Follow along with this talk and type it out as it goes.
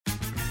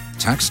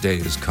Tax day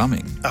is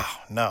coming. Oh,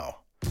 no.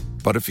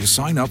 But if you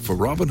sign up for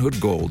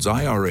Robinhood Gold's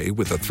IRA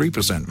with a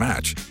 3%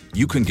 match,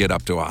 you can get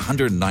up to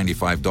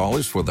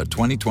 $195 for the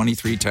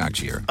 2023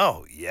 tax year.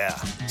 Oh, yeah.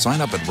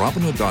 Sign up at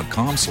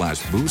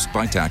Robinhood.com/boost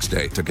by tax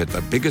day to get the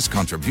biggest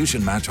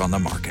contribution match on the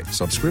market.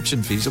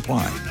 Subscription fees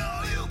apply.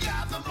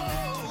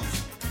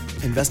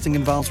 Investing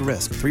involves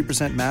risk.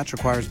 3% match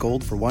requires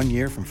gold for 1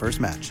 year from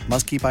first match.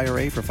 Must keep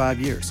IRA for 5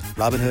 years.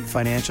 Robinhood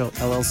Financial,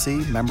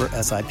 LLC, member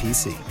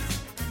SIPC.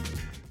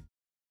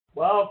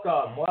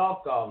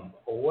 Welcome,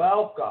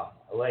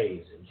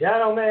 ladies and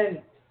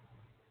gentlemen.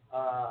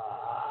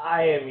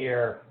 I am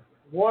your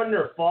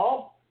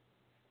wonderful.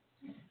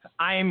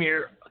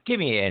 Give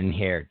me in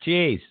here.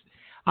 Jeez.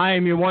 I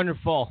am your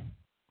wonderful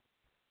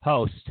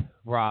host,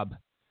 Rob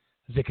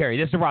Zicari.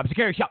 This is the Rob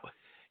Zicari Show.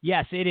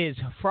 Yes, it is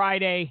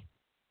Friday.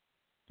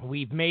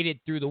 We've made it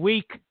through the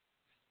week.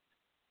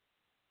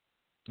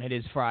 It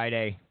is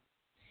Friday.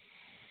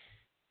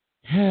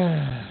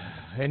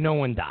 And no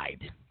one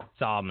died.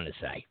 That's all I'm going to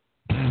say.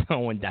 No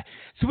one died.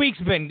 This week's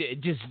been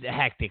just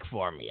hectic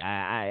for me.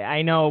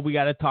 I know we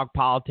got to talk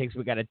politics.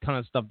 We got a ton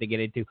of stuff to get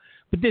into.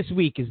 But this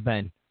week has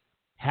been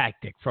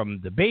hectic,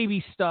 from the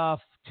baby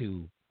stuff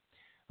to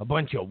a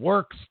bunch of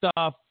work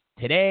stuff.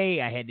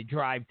 Today, I had to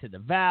drive to the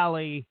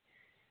valley,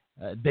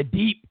 the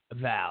Deep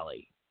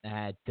Valley,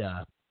 at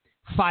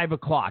 5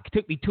 o'clock. It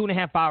took me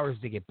 2.5 hours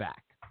to get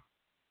back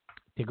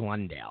to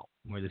Glendale,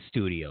 where the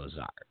studios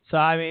are. So,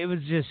 I mean,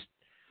 it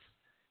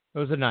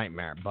was a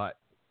nightmare, but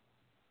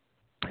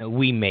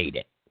we made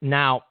it.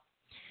 Now,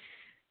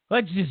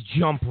 let's just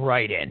jump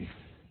right in.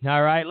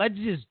 All right? Let's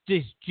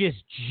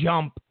just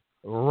jump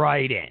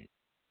right in.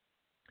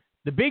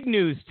 The big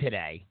news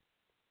today,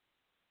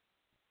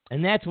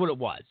 and that's what it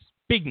was.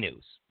 Big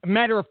news.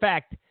 Matter of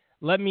fact,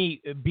 let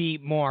me be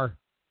more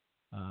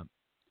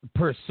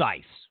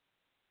precise.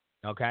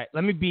 Okay?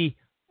 Let me be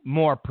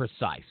more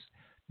precise.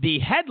 The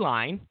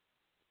headline,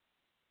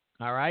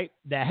 all right?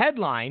 The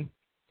headline,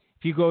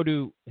 if you go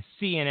to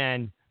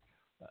CNN.com,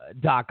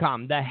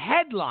 the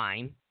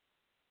headline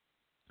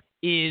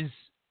is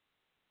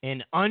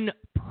an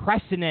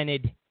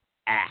unprecedented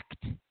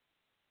act.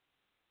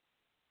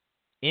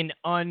 An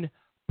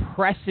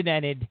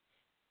unprecedented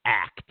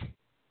act.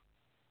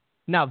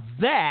 Now,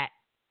 that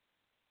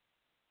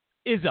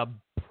is a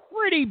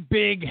pretty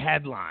big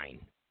headline.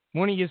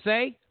 Wouldn't you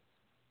say?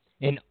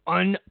 An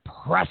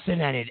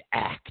unprecedented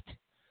act.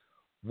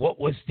 What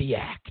was the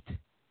act?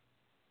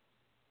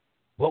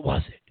 What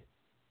was it?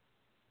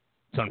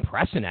 It's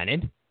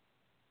unprecedented.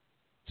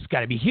 It's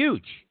got to be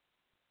huge.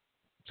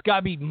 It's got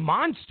to be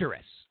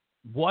monstrous.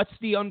 What's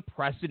the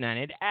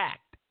unprecedented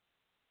act?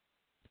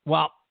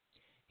 Well,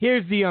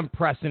 here's the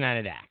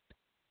unprecedented act.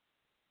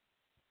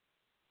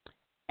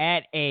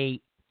 At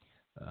a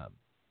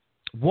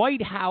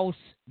White House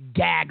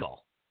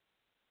gaggle.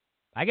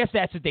 I guess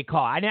that's what they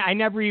call it. I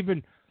never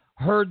even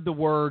heard the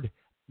word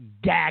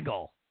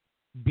gaggle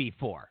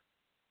before.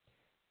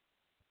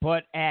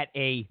 But at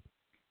a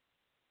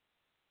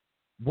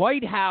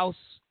White House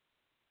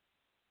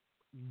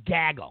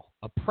gaggle,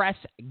 a press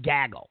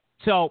gaggle.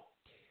 So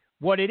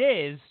what it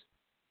is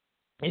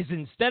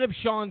instead of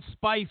Sean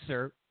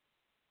Spicer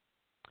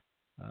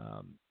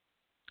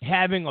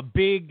having a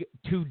big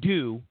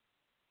to-do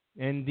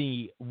in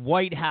the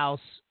White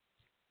House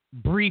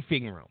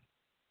briefing room,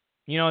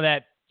 you know,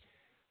 that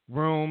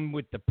room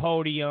with the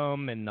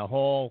podium and the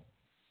whole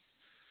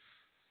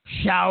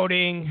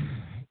shouting,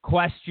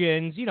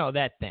 questions, you know,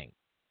 that thing.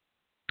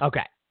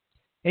 Okay.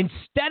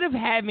 Instead of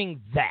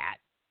having that,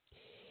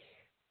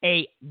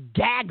 a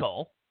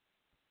gaggle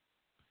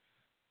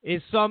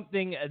is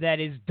something that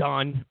is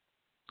done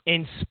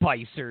in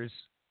Spicer's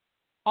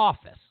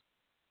office.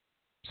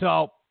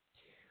 So,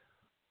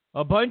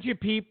 a bunch of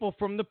people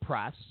from the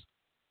press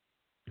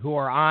who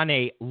are on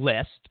a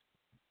list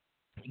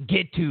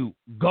get to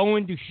go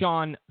into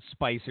Sean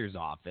Spicer's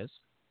office,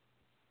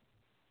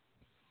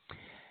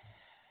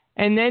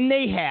 and then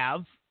they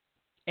have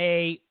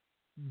a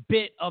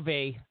bit of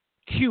a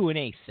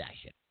Q&A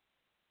session.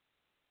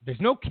 There's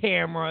no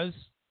cameras,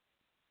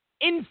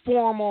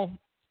 informal,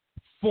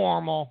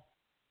 formal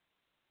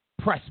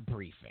press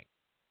briefing.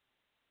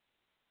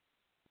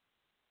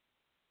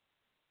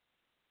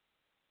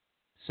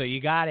 So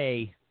you got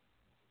a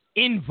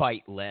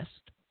invite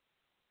list,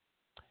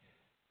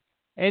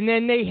 and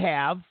then they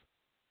have,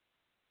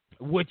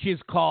 which is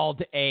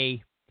called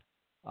a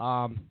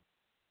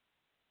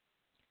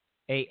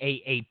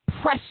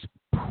press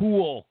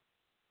pool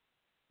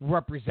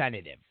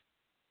representative.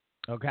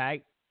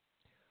 Okay?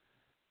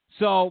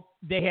 So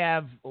they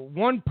have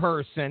one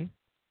person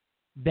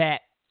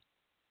that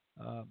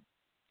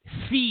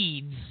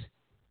feeds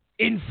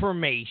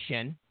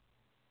information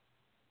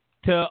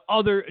to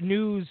other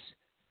news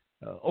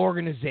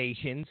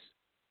organizations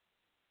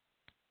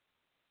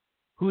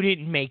who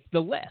didn't make the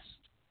list.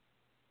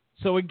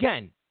 So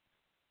again,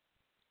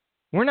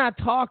 we're not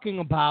talking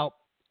about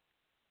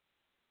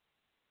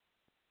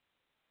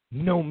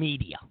no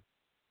media.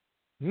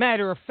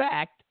 Matter of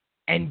fact,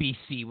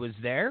 NBC was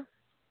there.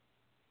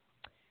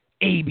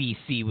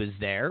 ABC was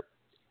there.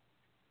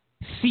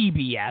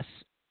 CBS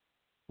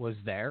was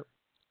there,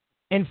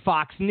 and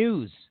Fox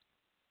News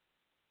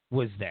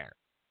was there.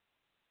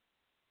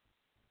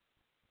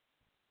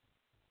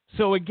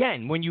 So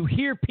again, when you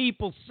hear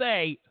people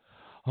say,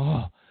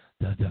 oh,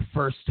 the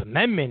First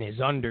Amendment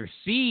is under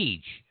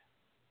siege,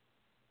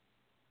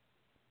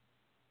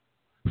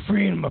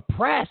 freedom of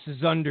press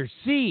is under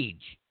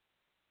siege.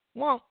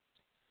 Well,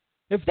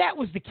 if that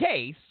was the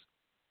case,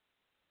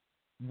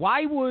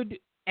 why would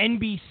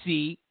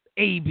NBC,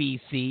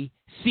 ABC,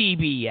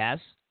 CBS,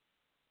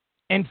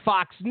 and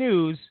Fox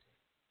News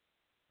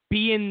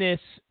be in this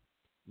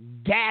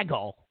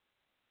gaggle?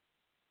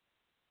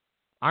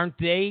 Aren't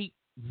they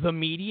the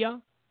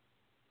media?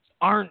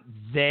 Aren't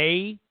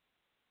they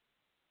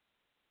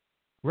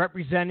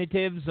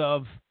representatives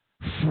of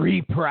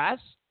free press?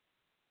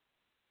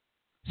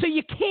 So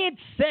you can't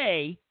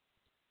say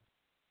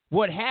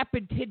what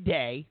happened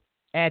today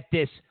at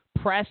this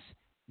press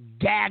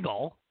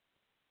gaggle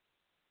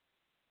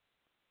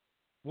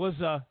was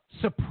a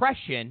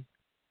suppression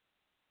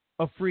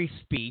of free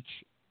speech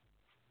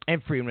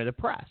and freedom of the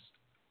press.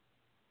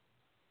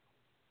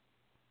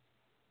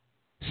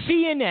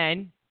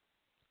 CNN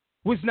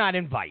was not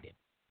invited.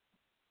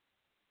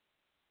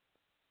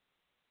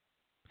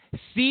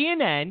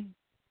 CNN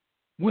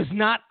was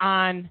not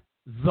on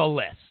the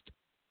list.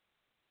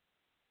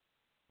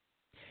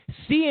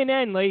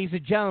 CNN, ladies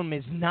and gentlemen,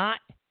 is not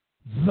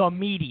the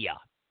media.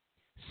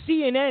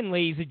 CNN,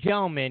 ladies and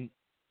gentlemen,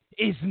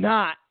 is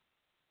not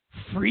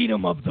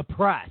freedom of the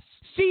press.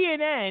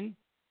 CNN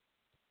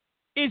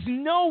is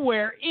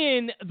nowhere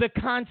in the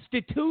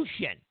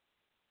Constitution.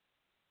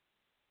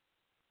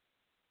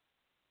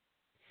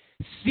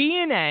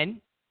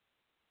 CNN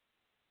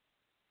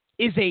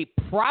is a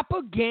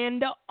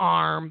propaganda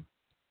arm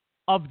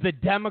of the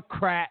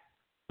Democrat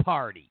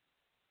Party.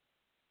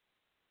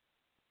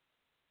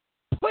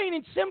 Plain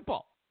and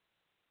simple.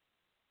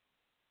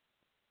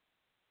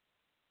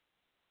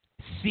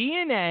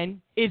 CNN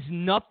is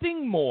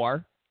nothing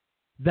more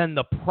than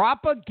the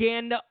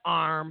propaganda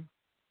arm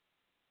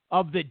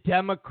of the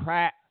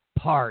Democrat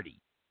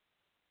Party.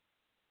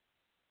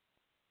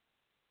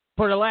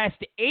 For the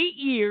last 8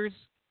 years,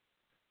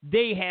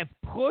 they have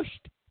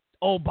pushed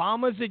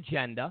Obama's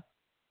agenda.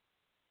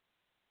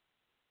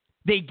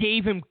 They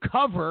gave him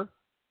cover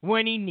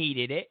when he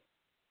needed it.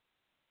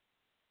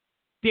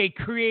 They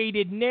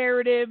created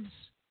narratives.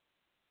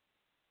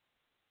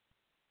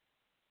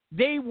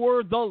 They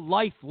were the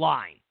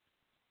lifeline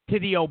to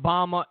the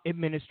Obama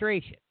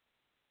administration.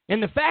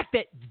 And the fact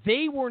that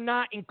they were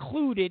not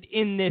included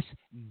in this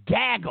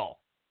gaggle,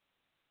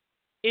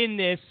 in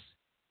this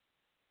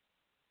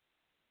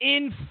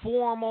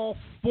informal,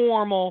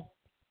 formal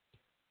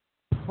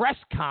press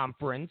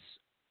conference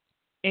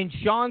in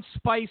Sean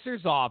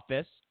Spicer's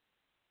office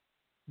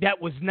that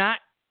was not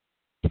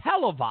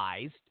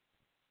televised,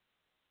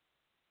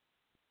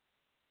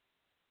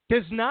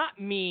 does not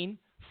mean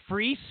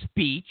free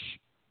speech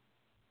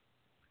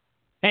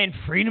and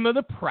freedom of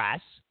the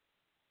press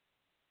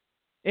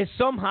is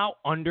somehow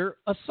under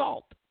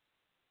assault.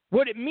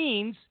 What it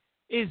means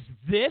is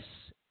this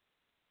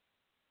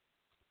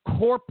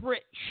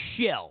corporate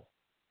shill,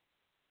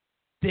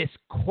 this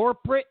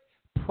corporate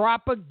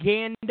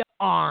propaganda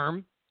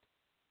arm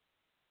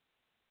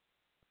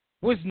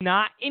was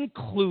not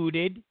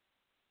included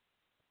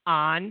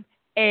on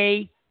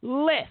a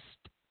list.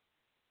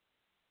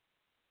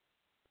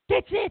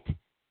 That's it.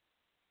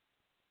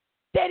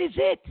 That is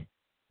it.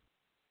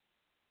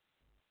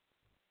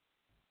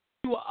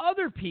 Two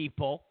other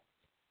people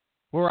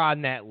were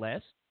on that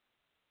list.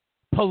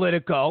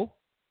 Politico,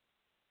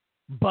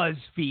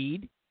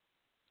 BuzzFeed,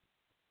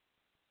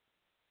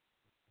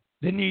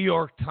 the New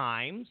York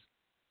Times.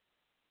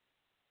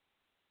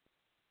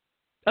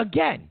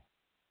 Again,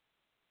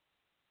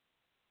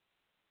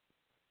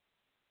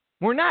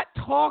 we're not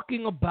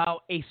talking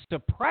about a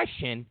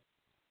suppression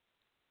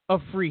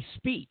of free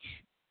speech.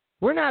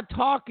 We're not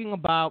talking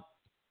about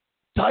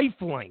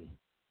stifling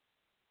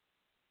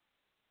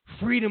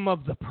freedom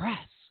of the press.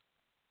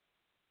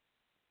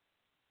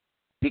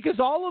 Because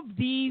all of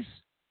these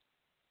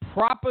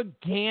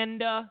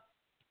propaganda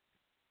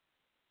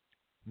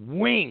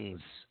wings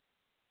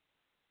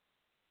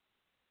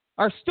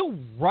are still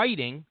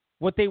writing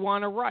what they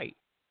want to write.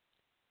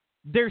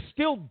 They're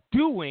still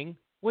doing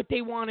what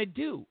they want to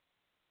do.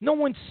 No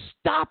one's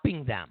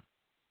stopping them.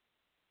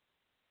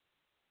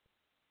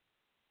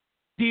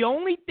 The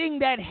only thing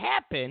that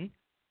happened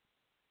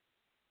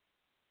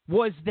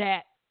was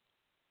that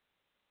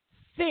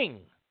thing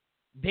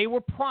they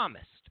were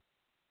promised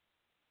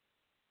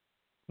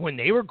when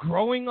they were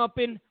growing up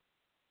in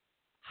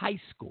high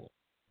school,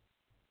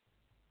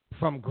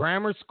 from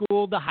grammar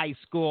school to high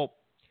school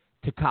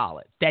to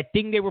college. That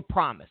thing they were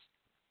promised,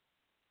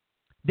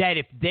 that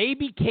if they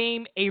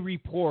became a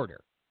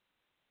reporter,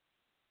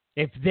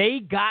 if they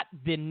got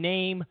the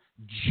name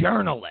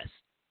journalist,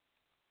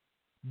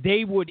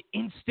 they would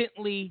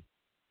instantly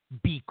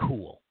be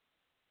cool.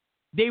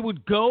 They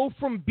would go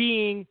from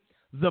being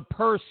the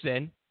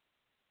person,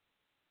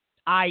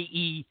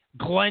 i.e.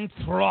 Glenn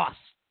Frost,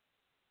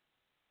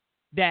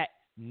 that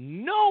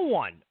No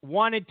one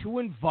wanted to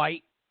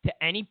invite to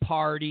any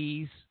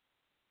parties.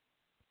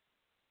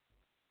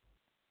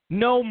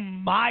 No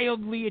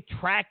mildly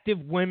attractive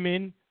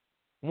women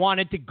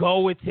wanted to go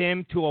with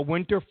him to a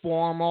winter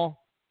formal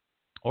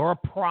or a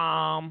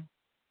prom.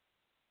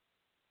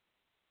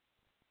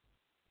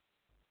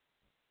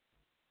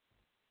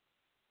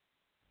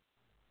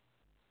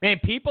 And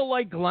people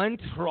like Glenn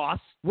Truss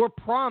were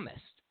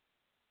promised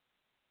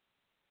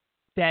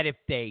that if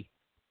they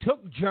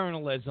took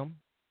journalism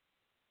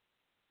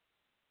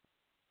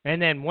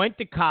and then went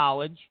to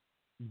college,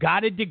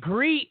 got a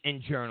degree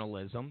in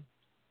journalism,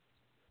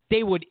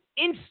 they would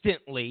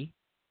instantly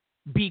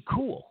be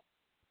cool.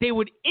 They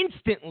would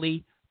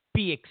instantly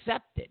be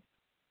accepted.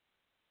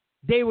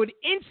 They would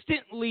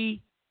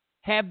instantly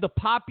have the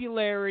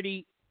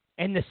popularity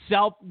and the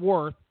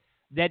self-worth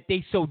that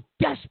they so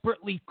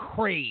desperately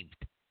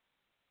craved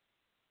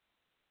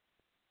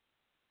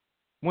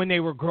when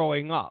they were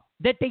growing up,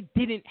 that they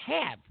didn't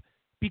have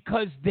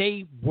because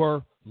they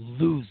were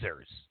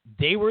losers.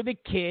 They were the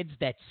kids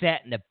that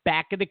sat in the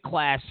back of the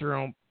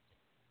classroom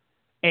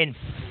and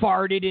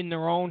farted in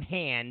their own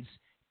hands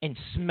and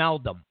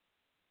smelled them.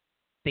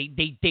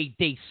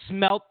 They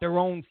smelt their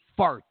own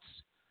farts.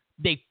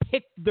 They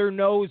picked their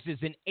noses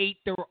and ate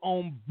their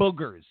own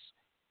boogers.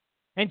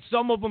 And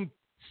some of them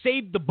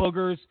saved the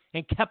boogers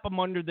and kept them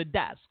under the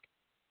desk.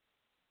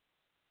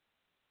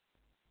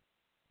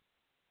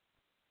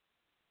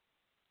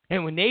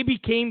 And when they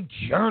became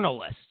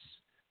journalists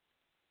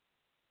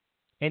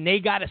and they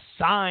got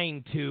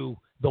assigned to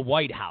the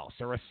White House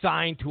or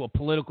assigned to a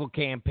political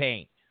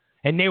campaign,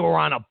 and they were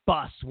on a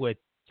bus with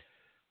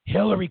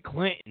Hillary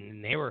Clinton,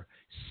 and they were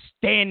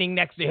standing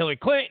next to Hillary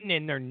Clinton,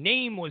 and their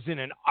name was in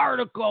an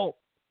article,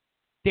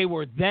 they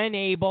were then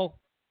able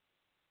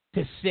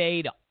to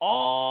say to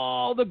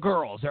all the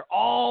girls or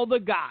all the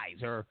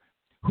guys or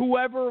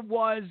whoever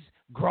was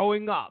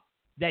growing up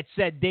that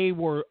said they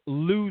were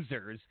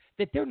losers,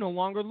 that they're no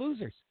longer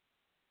losers.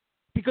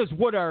 Because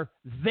what are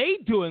they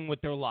doing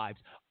with their lives?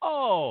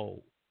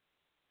 Oh,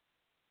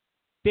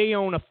 they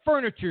own a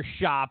furniture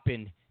shop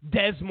in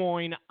Des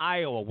Moines,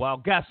 Iowa. Well,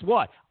 guess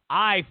what?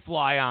 I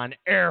fly on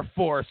Air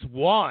Force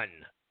One.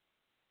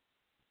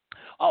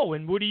 Oh,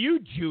 and what do you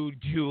do,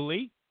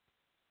 Julie?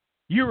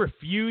 You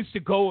refuse to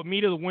go with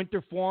me to the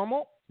winter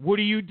formal? What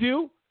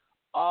do?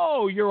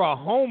 Oh, you're a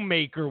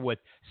homemaker with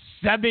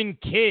 7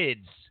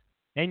 kids,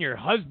 and your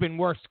husband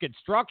works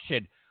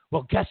construction.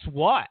 Well, guess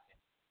what?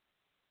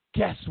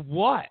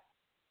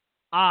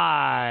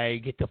 I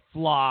get to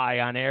fly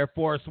on Air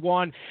Force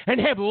One and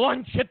have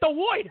lunch at the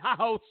White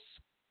House.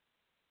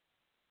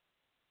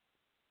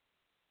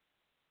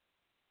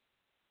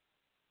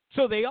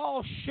 So they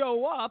all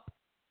show up,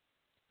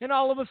 and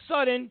all of a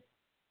sudden,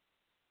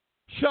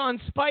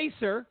 Sean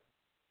Spicer,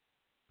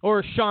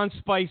 or Sean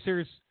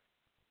Spicer's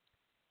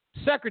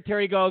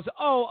secretary goes,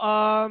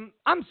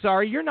 I'm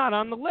sorry, you're not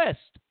on the list.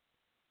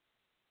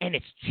 And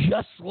it's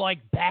just like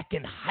back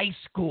in high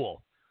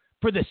school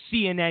for the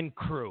CNN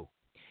crew.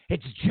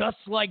 It's just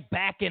like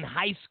back in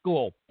high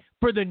school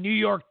for the New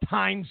York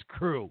Times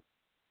crew.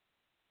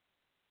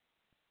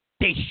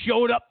 They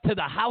showed up to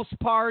the house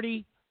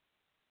party.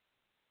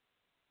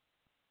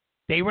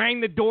 They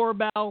rang the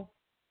doorbell.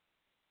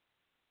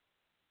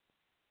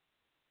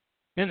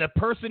 And the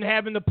person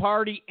having the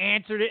party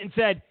answered it and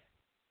said,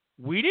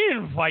 "We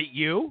didn't invite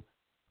you."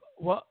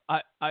 Well,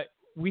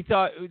 we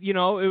thought,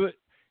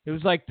 it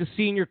was like the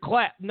senior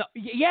class. No,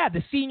 yeah,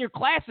 the senior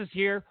class is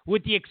here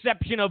with the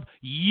exception of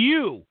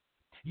you.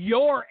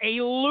 You're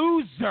a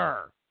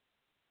loser.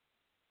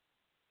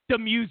 The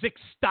music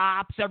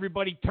stops.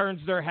 Everybody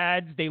turns their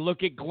heads. They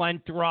look at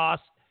Glenn Truss.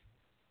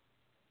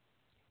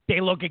 They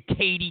look at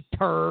Katie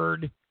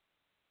Turd.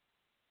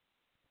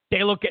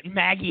 They look at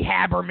Maggie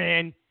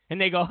Haberman. And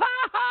they go, ha,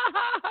 ha,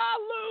 ha, ha,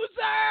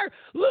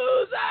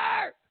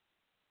 loser.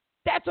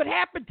 That's what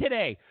happened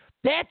today.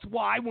 That's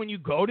why when you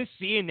go to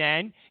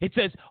CNN, it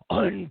says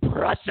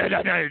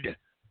unprecedented.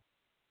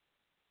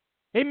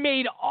 It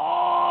made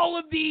all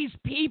of these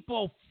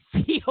people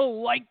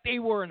feel like they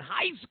were in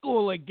high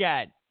school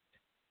again.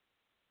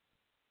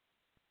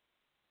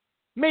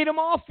 Made them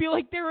all feel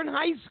like they're in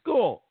high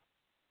school.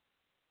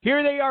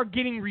 Here they are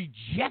getting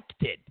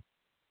rejected.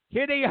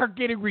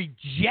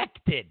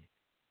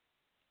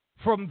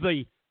 From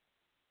the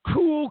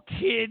cool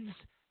kids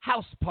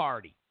house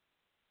party.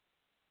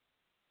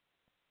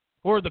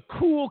 Or the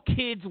cool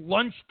kids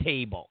lunch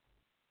table.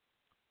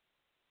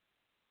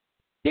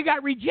 They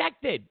got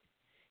rejected.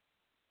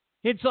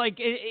 It's like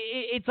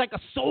a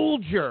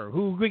soldier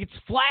who gets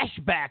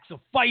flashbacks of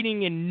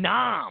fighting in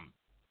Nam.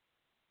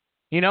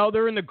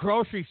 They're in the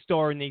grocery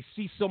store and they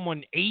see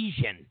someone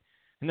Asian.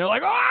 And they're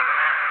like,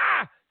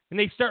 ah! And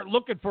they start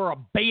looking for a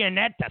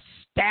bayonet to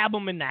stab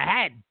them in the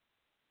head.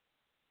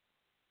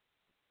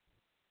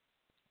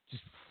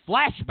 Just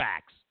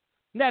flashbacks.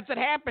 And that's what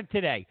happened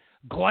today.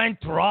 Glenn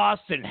Truss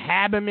and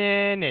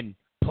Haberman and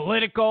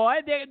Politico,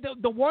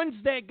 the ones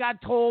that got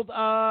told,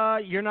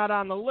 you're not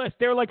on the list,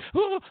 they were like,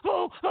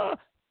 oh.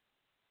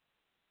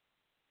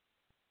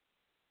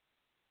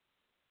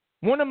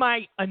 One of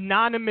my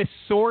anonymous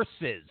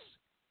sources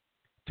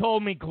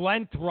told me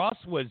Glenn Truss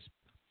was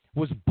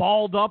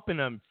balled up in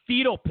a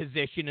fetal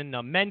position in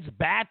the men's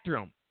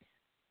bathroom,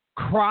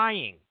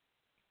 crying,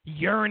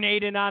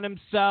 urinated on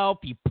himself,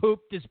 he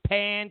pooped his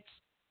pants.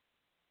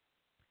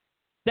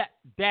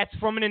 That's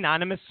from an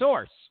anonymous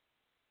source.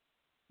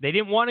 They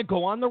didn't want to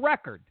go on the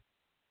record,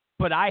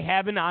 but I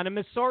have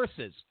anonymous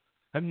sources,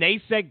 and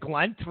they said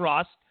Glenn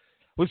Truss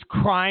was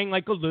crying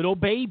like a little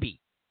baby.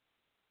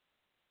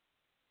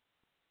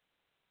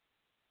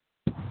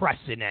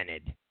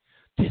 Unprecedented.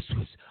 This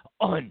was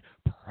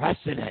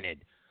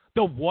unprecedented.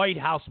 The White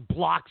House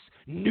blocks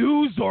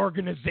news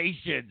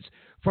organizations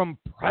from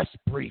press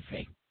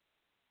briefing.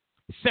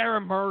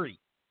 Sarah Murray,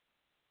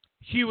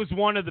 she was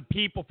one of the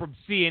people from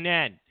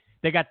CNN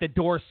that got the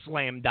door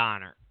slammed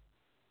on her.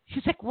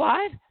 She's like,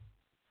 what?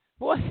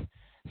 What?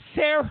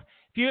 Sarah,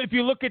 if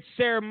you look at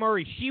Sarah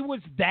Murray, she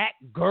was that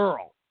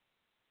girl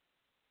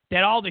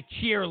that all the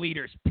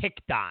cheerleaders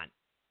picked on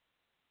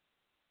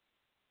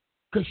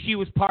because she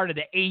was part of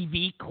the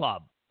AV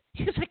club.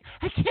 She was like,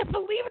 I can't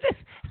believe this.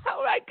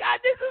 Oh, my God,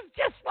 this is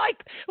just like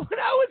when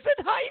I was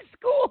in high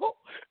school.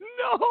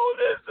 No,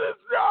 this is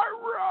not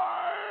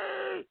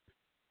right.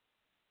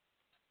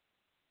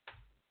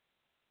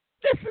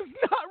 This is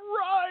not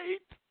right.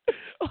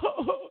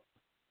 Oh.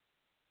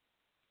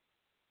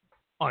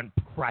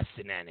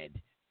 Unprecedented.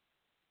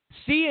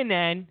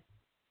 CNN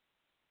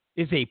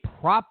is a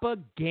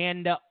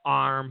propaganda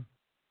arm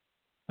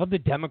of the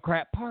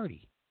Democrat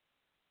Party.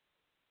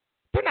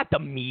 They're not the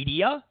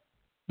media.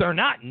 They're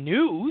not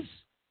news.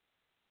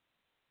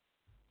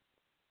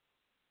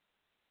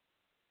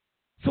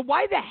 So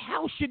why the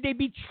hell should they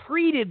be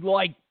treated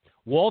like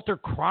Walter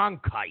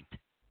Cronkite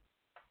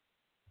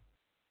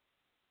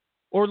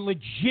or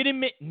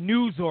legitimate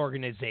news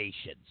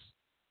organizations?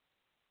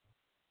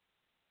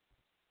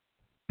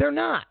 They're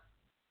not.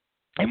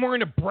 And we're going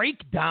to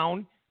break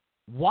down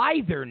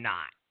why they're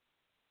not.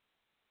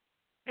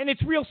 And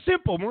it's real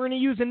simple. We're going to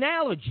use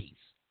analogies.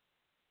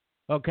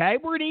 Okay?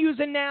 We're going to use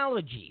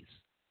analogies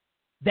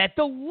that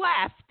the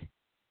left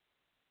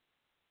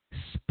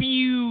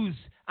spews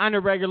on a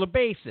regular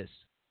basis.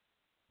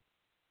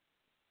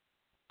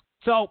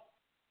 So,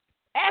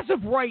 as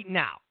of right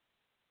now,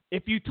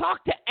 if you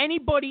talk to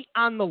anybody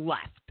on the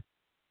left,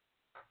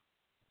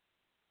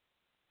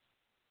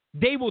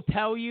 they will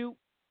tell you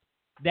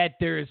that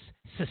there's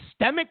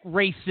systemic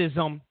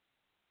racism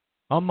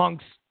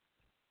amongst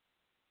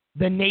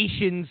the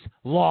nation's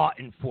law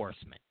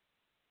enforcement.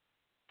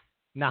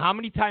 Now, how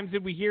many times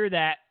did we hear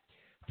that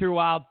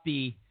throughout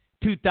the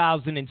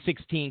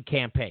 2016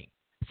 campaign?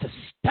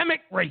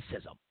 Systemic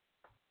racism.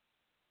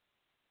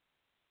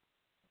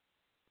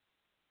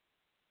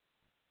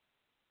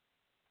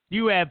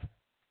 You have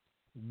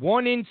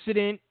one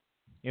incident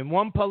in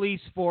one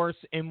police force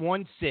in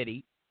one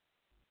city,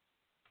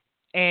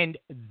 and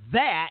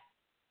that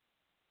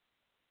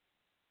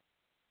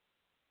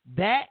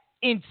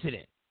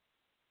incident,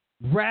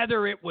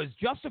 whether it was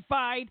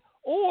justified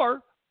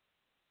or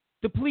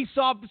the police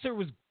officer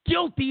was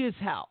guilty as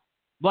hell,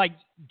 like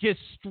just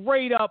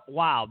straight up,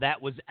 wow,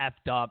 that was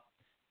effed up.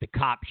 The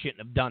cop shouldn't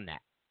have done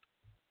that.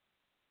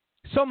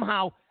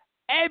 Somehow,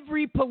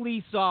 every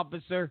police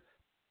officer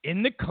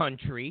in the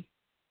country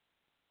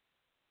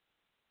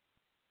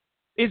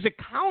is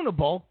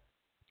accountable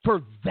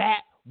for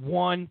that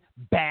one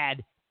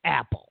bad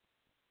apple.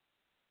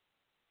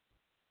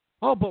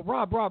 Oh, but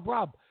Rob,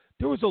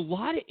 there was a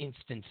lot of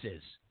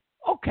instances.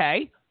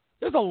 Okay,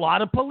 there's a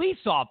lot of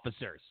police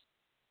officers.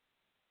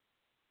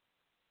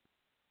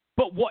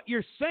 But what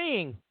you're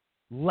saying,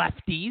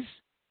 lefties,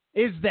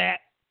 is that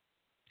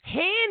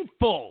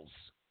handfuls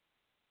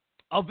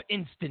of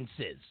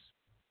instances,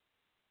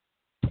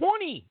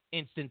 20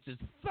 instances,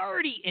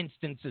 30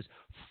 instances,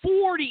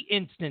 40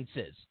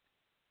 instances,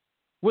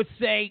 would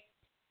say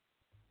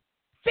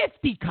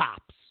 50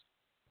 cops.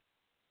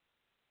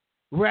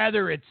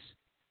 Whether it's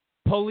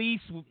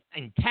police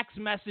and text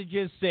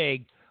messages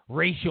saying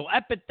racial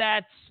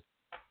epithets,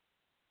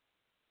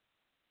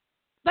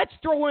 let's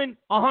throw in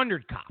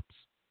 100 cops.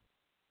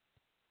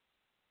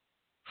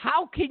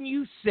 How can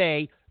you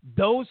say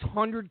those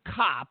 100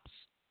 cops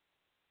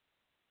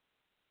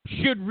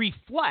should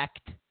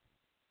reflect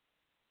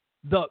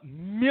the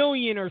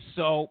million or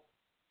so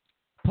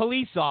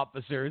police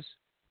officers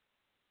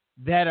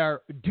that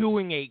are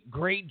doing a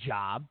great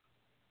job,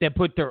 that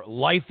put their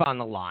life on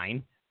the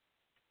line,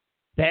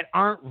 that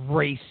aren't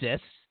racist,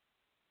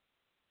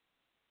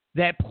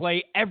 that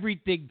play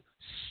everything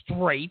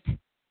straight?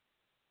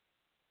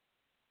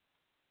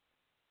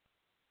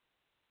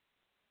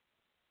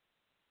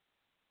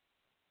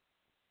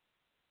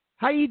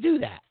 How do you do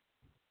that?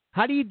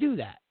 How do you do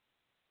that?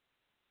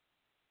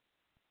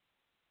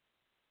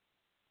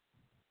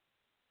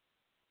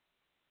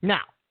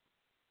 Now,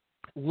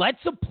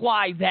 let's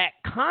apply that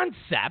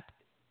concept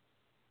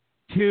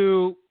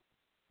to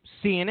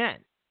CNN.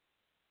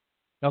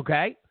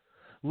 Okay?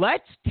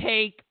 Let's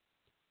take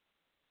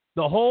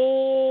the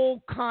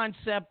whole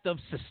concept of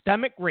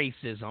systemic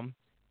racism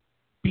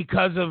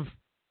because of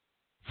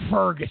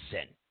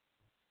Ferguson.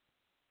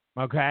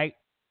 Okay?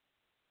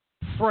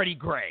 Freddie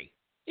Gray.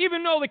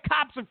 Even though the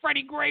cops of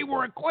Freddie Gray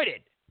were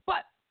acquitted.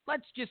 But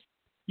let's just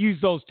use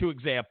those two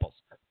examples.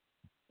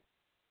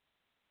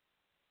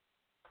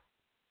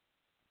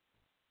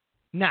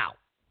 Now,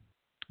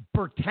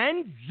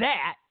 pretend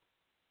that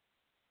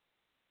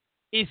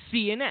is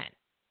CNN.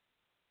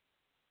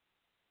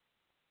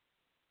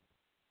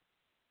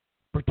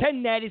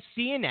 Pretend that is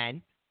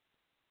CNN.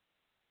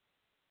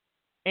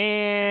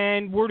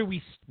 And where do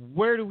we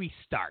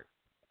start?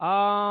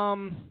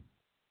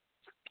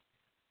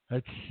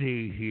 Let's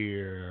see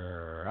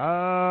here.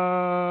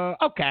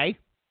 Okay.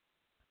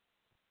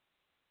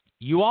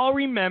 You all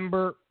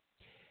remember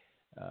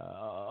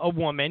a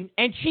woman,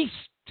 and she's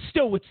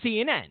still with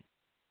CNN.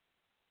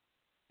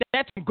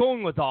 That's where I'm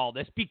going with all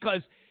this,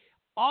 because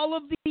all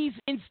of these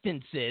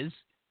instances,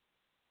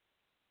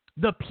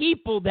 the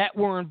people that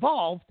were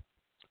involved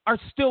are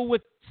still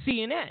with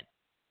CNN.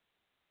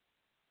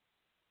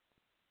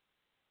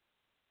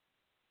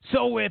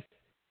 So if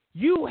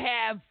you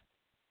have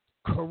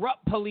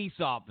corrupt police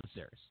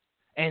officers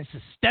and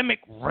systemic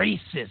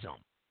racism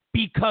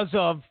because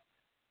of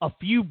a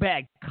few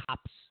bad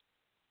cops,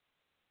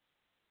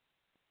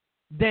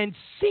 then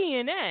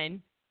CNN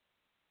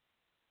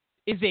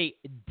is a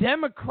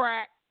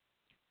Democrat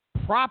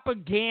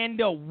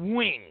propaganda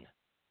wing,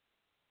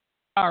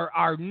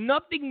 are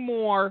nothing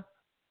more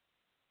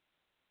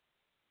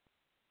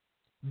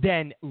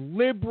than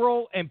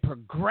liberal and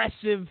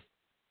progressive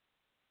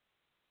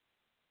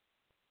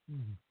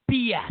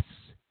BS.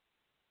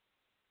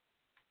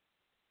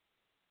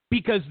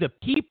 Because the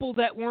people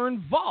that were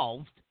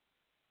involved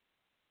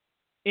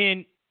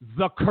in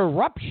the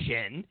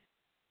corruption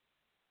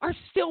are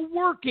still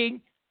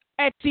working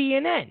at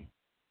CNN.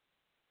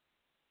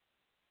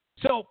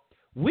 So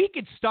we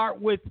could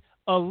start with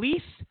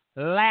Elise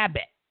Labott,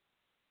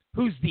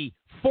 who's the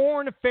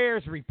foreign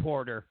affairs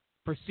reporter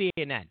for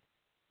CNN.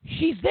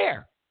 She's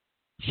there.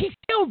 She's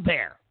still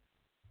there.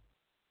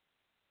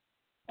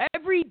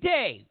 Every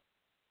day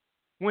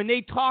when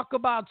they talk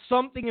about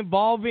something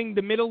involving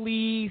the Middle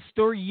East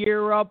or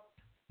Europe,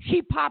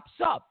 she pops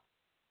up.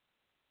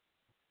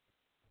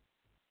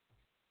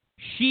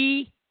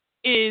 She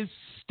is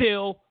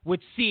still with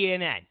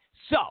CNN.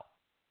 So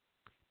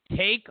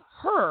take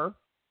her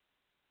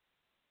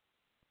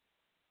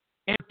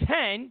and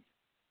pretend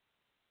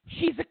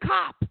she's a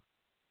cop.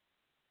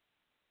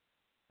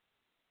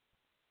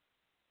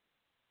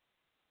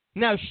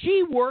 Now,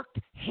 she worked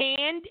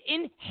hand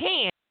in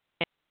hand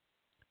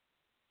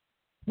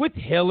with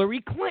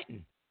Hillary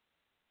Clinton,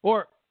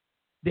 or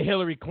the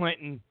Hillary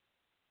Clinton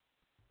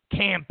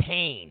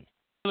campaign,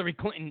 Hillary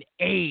Clinton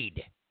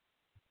aide,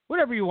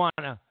 whatever you want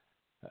to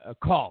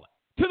call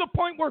it, to the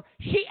point where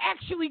she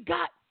actually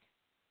got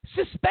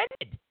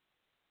suspended.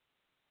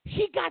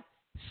 She got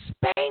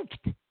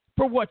spanked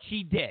for what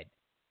she did.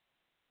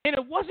 And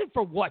it wasn't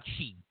for what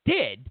she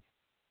did.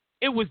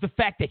 It was the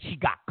fact that she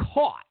got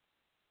caught.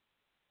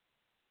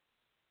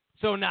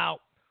 So now,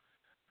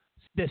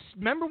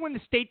 remember when the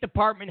State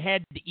Department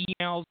had the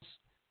emails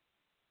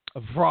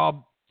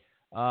from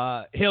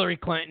Hillary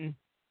Clinton,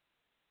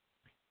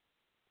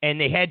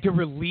 and they had to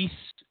release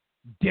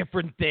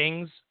different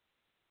things?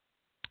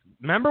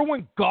 Remember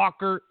when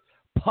Gawker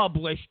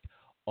published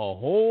a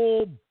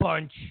whole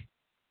bunch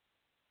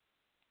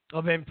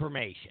of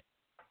information?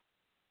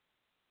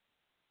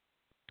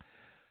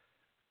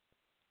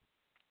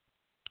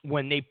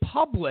 When they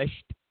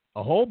published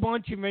a whole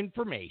bunch of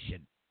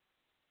information,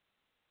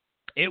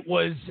 it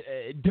was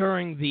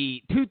during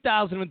the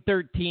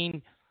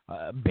 2013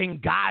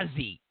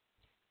 Benghazi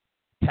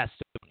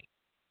testimony.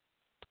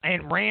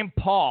 And Rand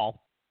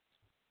Paul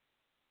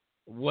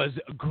was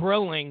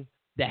grilling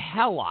the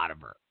hell out of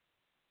her.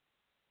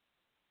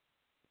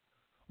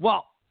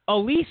 Well,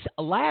 Elise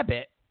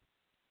Labott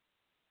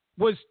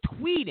was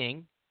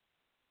tweeting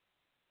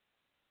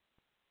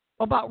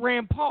about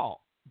Rand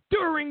Paul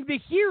during the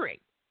hearing.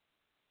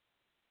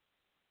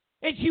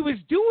 And she was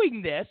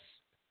doing this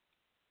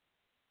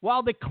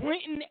while the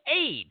Clinton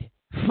aide,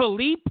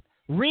 Philippe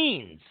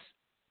Reines,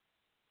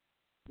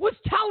 was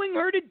telling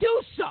her to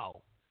do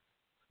so.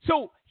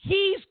 So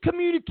he's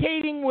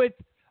communicating with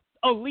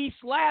Elise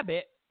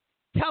Labott,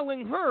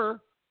 telling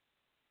her,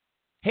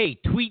 hey,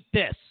 tweet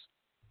this,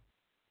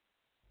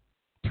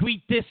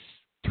 tweet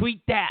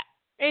that.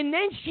 And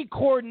then she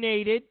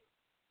coordinated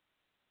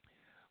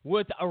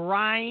with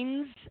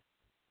Reines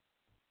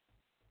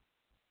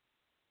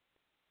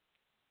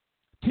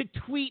to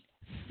tweet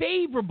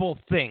favorable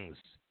things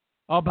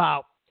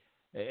about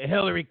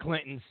Hillary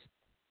Clinton's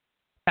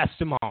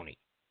testimony.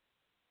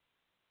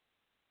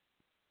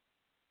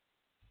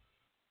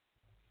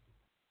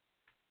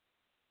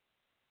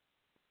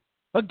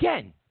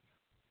 Again,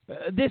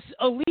 this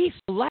Elise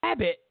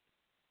Labott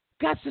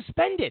got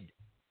suspended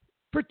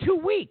for 2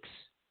 weeks.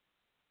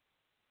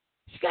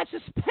 She got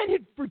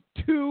suspended for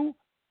 2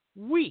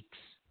 weeks.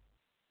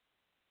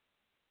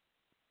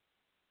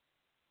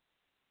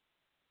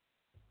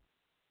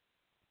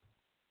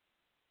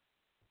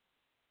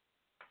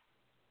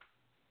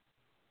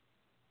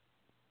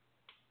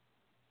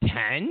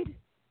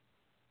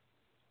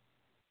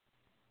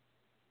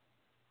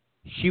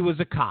 she was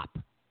a cop.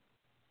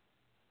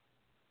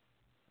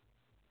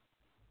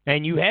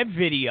 And you have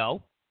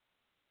video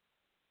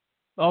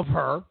of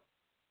her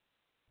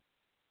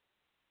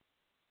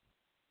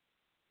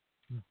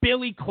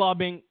billy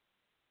clubbing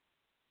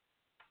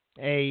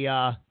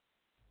an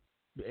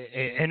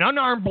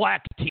unarmed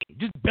black teen,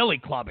 just billy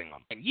clubbing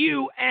them. And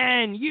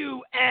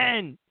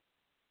UN.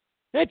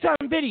 That's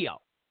on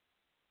video.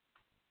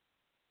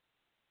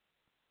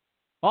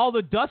 All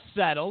the dust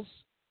settles,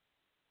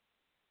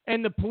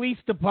 and the police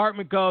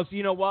department goes,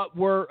 you know what,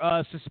 we're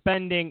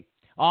suspending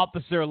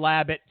Officer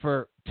Labott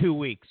for 2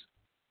 weeks.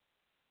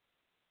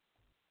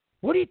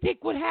 What do you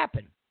think would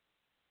happen?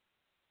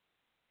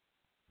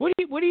 What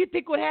do you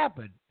think would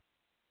happen?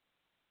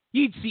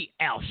 You'd see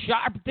Al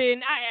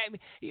Sharpton.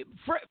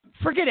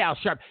 Forget Al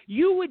Sharpton.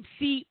 You would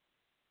see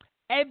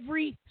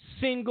every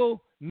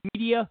single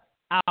media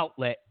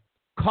outlet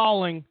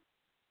calling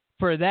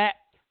for that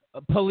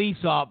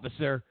police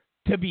officer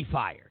to be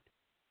fired.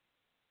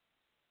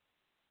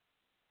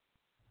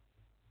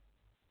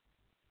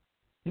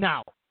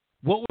 Now,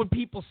 what would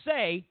people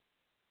say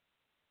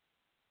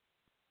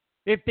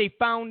if they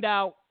found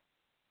out,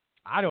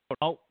 I don't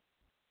know,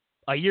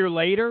 a year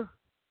later,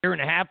 year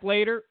and a half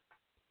later,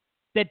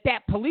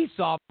 that police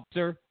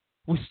officer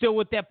was still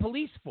with that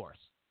police force?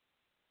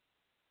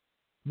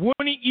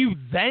 Wouldn't you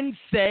then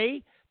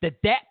say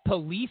that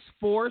police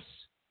force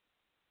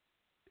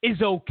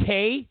is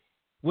okay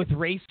with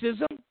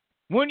racism?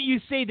 Wouldn't you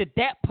say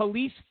that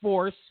police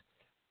force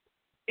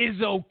is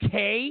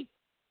okay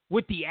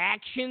with the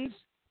actions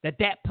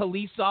that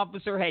police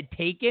officer had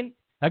taken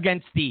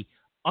against the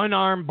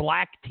unarmed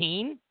black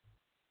teen?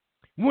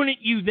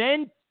 Wouldn't you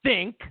then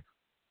think,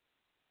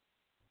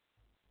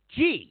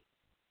 gee,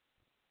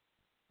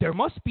 there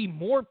must be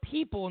more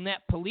people in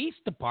that police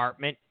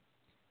department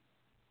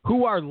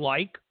who are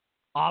like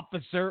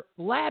Officer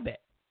Labott?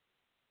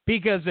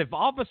 Because if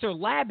Officer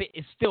Labott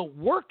is still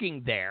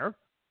working there,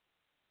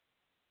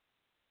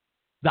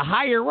 the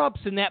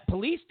higher-ups in that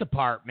police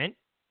department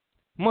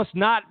must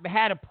not have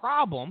had a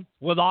problem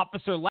with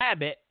Officer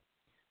Labott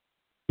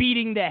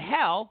beating the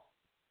hell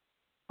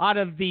out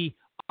of the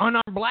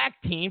unarmed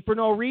black teen for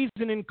no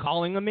reason and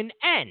calling him an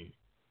N.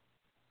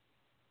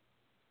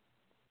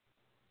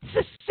 It's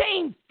the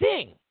same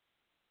thing.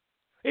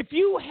 If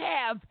you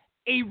have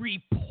a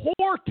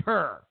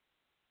reporter,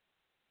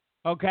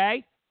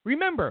 okay?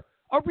 Remember,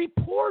 a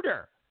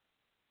reporter.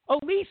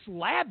 Elise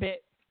Labott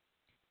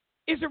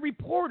is a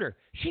reporter.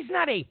 She's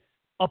not a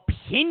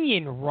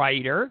opinion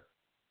writer.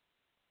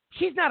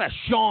 She's not a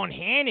Sean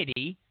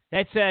Hannity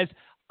that says,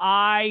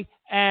 I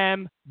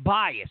am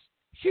biased.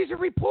 She's a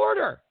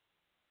reporter.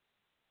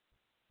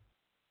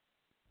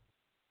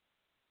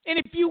 And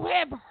if you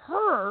have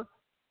her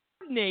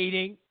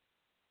coordinating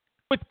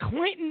with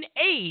Clinton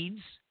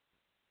aides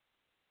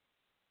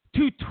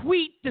to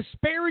tweet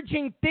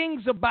disparaging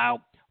things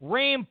about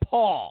Rand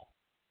Paul,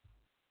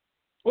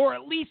 or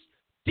at least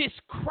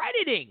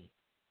discrediting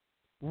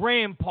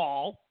Rand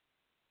Paul,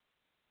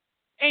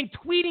 and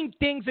tweeting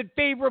things in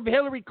favor of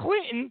Hillary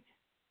Clinton,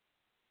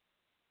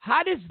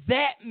 how does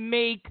that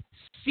make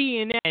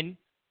CNN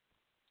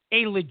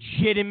a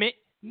legitimate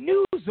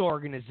news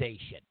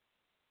organization?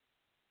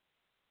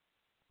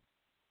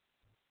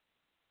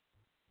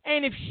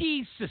 And if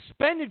she's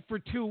suspended for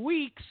 2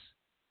 weeks,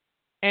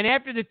 and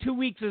after the 2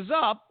 weeks is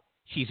up,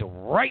 she's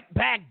right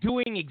back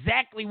doing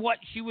exactly what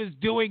she was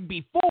doing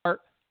before,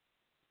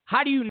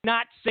 how do you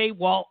not say,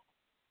 well,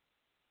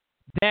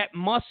 that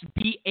must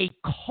be a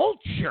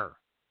culture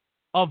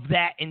of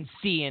that in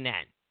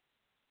CNN?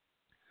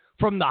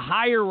 From the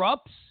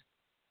higher-ups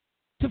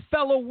to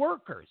fellow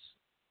workers.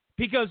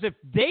 Because if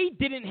they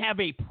didn't have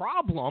a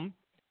problem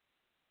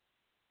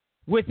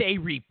with a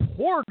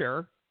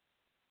reporter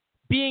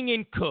being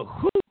in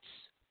cahoots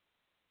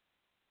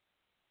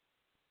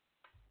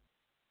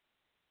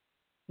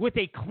with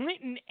a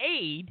Clinton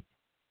aide,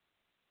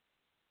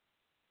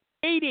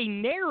 made a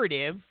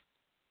narrative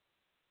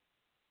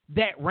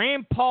that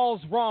Rand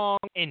Paul's wrong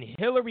and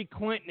Hillary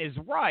Clinton is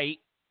right,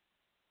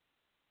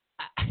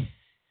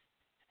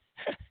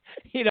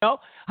 you know,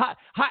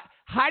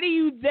 how do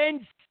you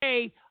then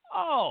say,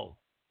 oh,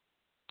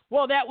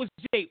 well, that was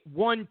a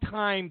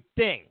one-time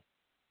thing?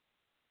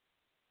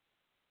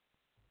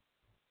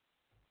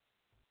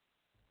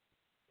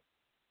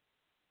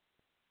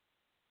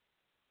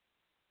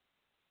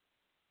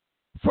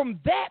 From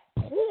that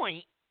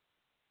point,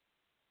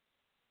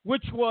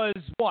 which was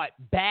what,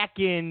 back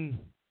in,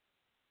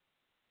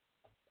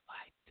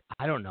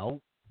 I don't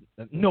know,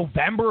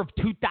 November of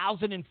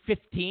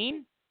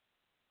 2015?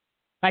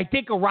 I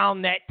think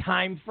around that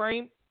time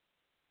frame.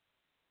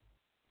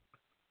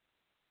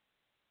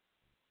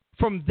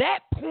 From that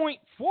point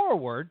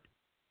forward,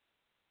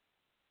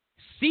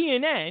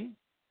 CNN,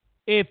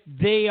 if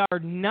they are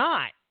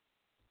not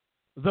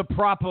the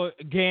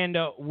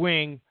propaganda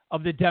wing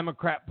of the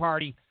Democrat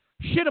Party,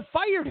 should have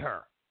fired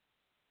her.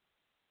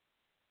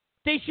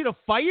 They should have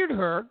fired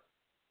her,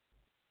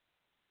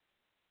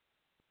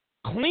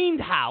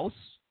 cleaned house,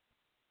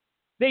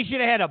 They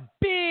should have had a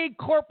big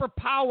corporate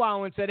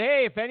powwow and said,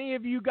 hey, if any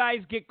of you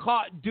guys get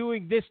caught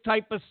doing this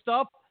type of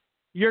stuff,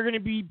 you're going to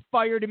be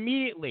fired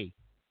immediately.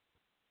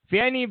 If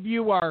any of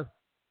you are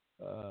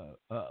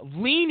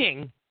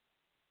leaning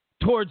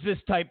towards this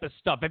type of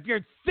stuff, if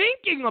you're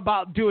thinking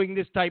about doing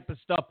this type of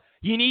stuff,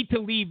 you need to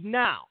leave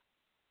now.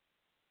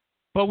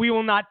 But we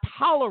will not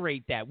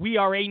tolerate that. We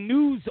are a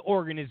news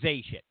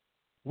organization.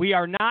 We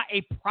are not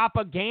a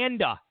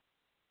propaganda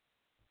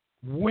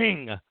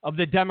wing of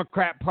the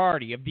Democrat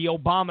Party, of the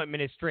Obama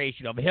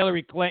administration, of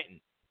Hillary Clinton.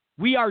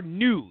 We are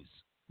news.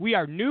 We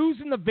are news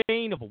in the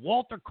vein of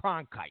Walter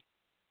Cronkite.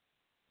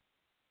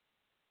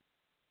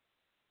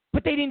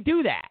 But they didn't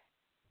do that.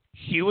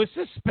 She was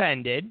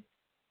suspended,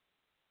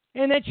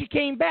 and then she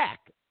came back.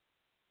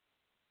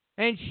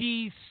 And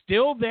she's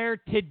still there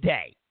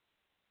today.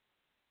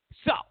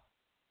 So,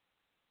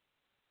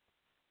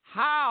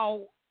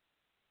 how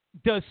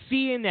does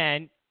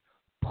CNN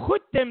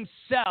put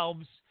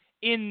themselves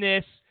in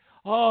this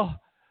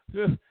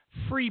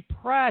free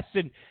press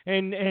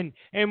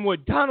and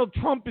what Donald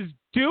Trump is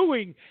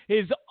doing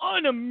is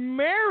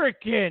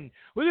un-American?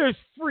 Well, there's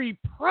free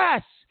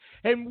press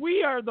and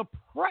we are the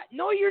press.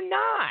 No, you're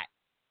not.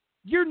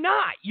 You're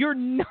not. You're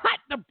not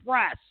the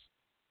press.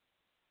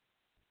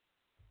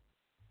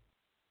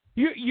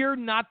 You're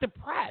not the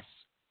press.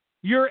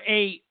 You're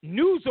a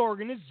news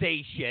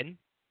organization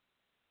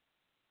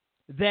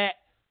that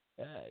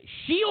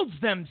shields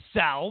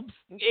themselves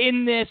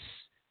in this,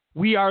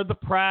 we are the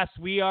press,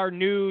 we are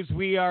news,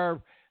 we are,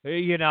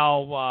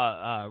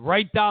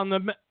 right down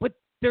the, but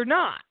they're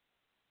not.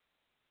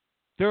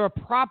 They're a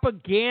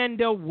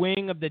propaganda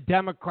wing of the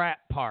Democrat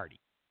Party.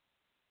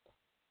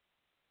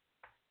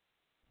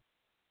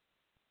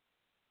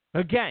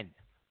 Again,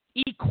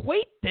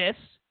 equate this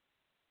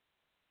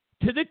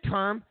to the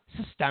term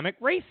systemic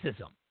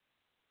racism.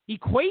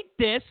 Equate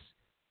this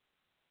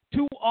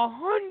to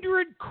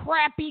 100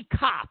 crappy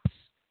cops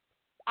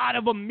out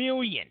of 1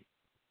 million.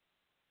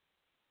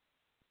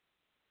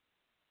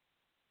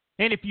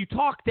 And if you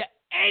talk to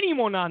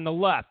anyone on the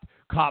left,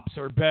 cops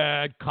are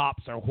bad,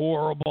 cops are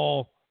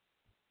horrible,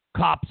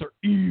 cops are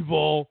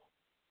evil.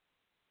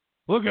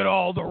 Look at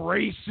all the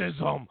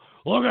racism.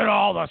 Look at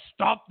all the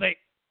stuff they...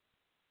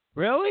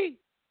 Really?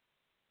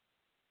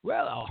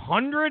 Well,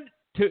 100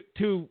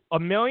 to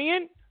 1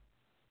 million?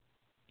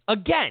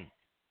 Again,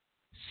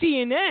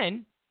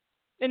 CNN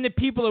and the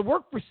people that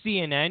work for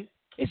CNN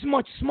is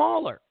much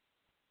smaller.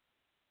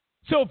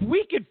 So if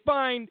we could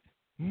find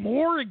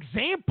more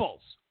examples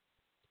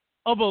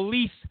of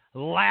Elise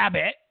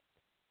Labott,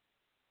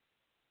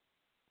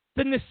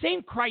 then the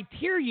same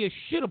criteria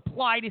should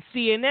apply to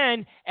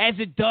CNN as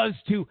it does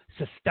to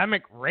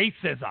systemic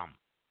racism.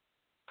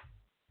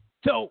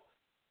 So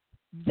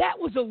that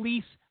was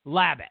Elise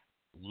Labott.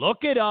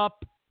 Look it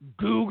up.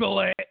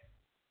 Google it.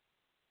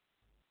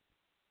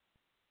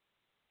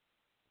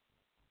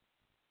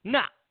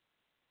 Now,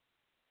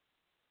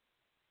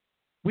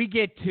 we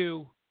get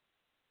to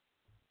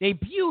a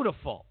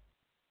beautiful,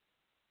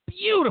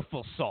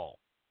 beautiful soul.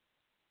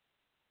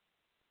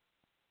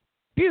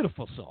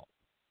 Beautiful soul.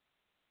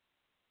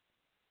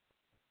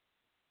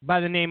 By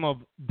the name of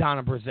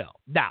Donna Brazile.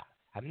 Now,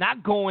 I'm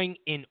not going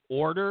in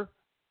order.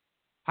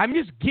 I'm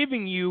just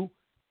giving you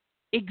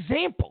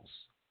examples.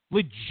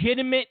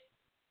 Legitimate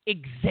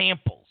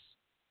examples.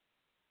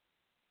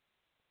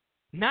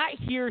 Not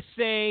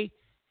hearsay,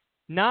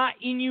 not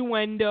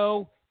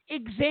innuendo,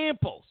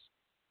 examples.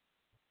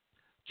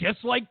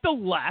 Just like the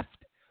left,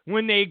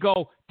 when they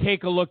go,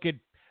 take a look at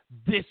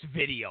this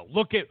video.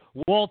 Look at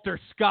Walter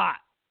Scott.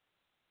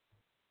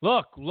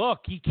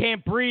 Look, he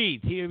can't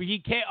breathe.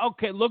 He can't.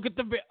 Okay, look at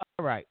the video.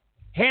 All right.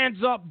 Hands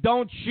up,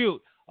 don't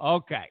shoot.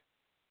 Okay.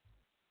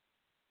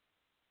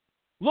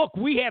 Look,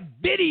 we have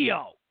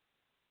video.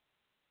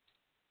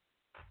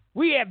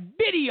 We have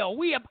video.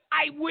 We have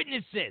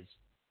eyewitnesses.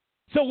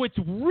 So it's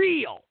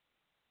real.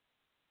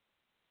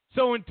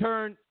 So in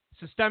turn,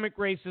 systemic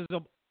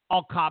racism,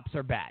 all cops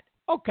are bad.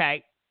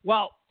 Okay,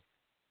 well,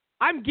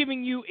 I'm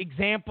giving you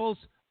examples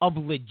of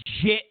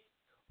legit,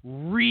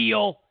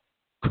 real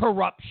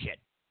corruption.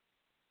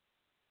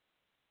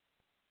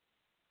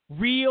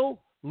 Real,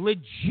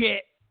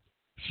 legit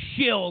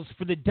shills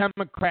for the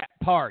Democrat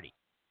Party.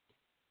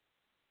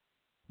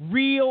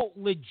 Real,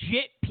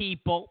 legit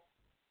people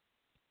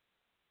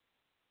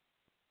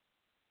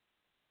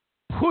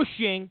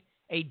pushing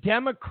a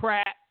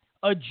Democrat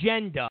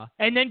agenda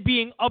and then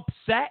being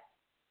upset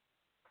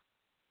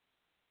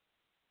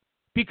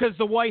because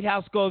the White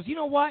House goes, you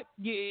know what?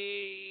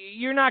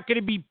 You're not going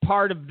to be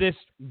part of this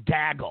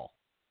gaggle.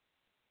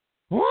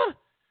 What?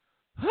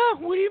 Huh?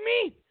 What do you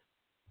mean?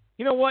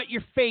 You know what?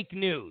 You're fake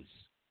news.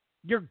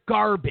 You're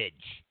garbage.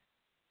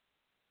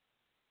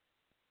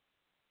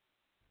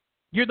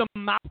 You're the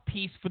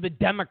mouthpiece for the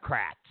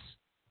Democrats.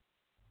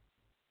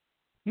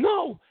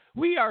 No,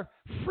 we are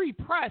free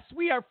press.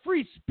 We are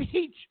free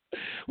speech.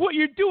 What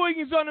you're doing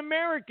is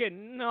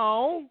un-American.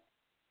 No.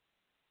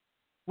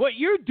 What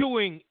you're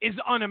doing is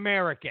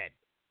un-American.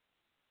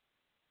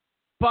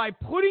 By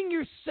putting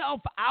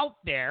yourself out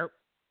there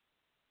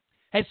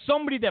as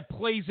somebody that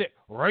plays it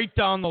right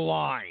down the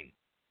line.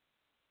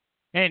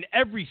 And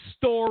every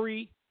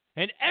story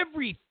and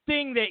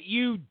everything that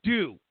you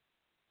do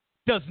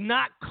does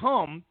not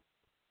come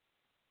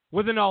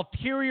with an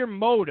ulterior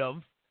motive,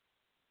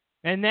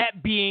 and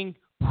that being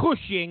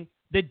pushing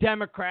the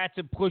Democrats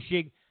and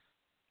pushing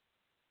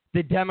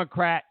the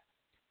Democrat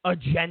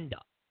agenda.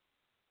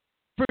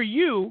 For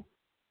you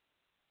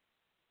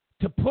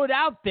to put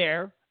out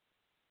there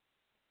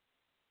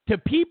to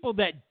people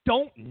that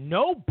don't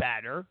know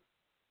better,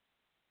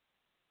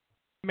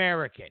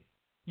 American,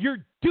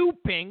 you're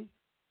duping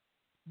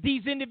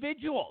these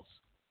individuals.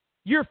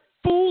 You're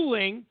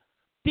fooling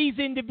these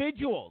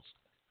individuals.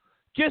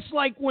 Just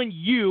like when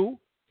you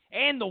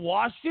and the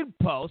Washington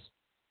Post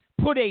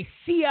put a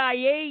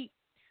CIA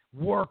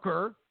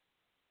worker,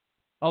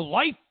 a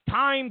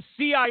lifetime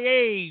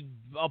CIA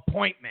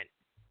appointment,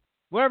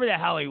 wherever the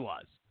hell he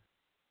was.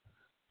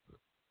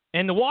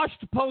 And the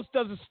Washington Post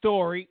does a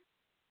story,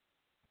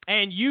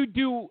 and you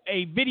do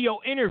a video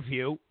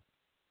interview,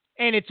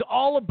 and it's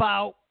all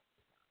about,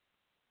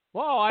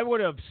 well, I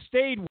would have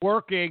stayed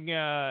working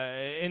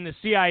in the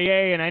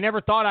CIA, and I never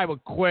thought I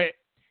would quit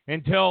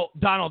until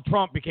Donald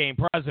Trump became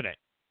president.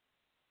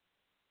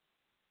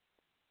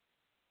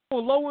 A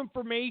low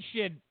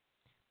information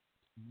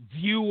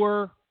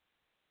viewer,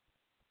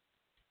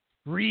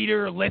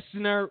 reader,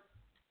 listener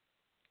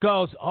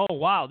goes, oh,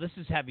 wow, this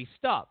is heavy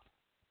stuff.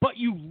 But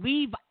you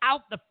leave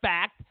out the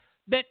fact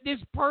that this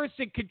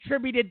person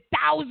contributed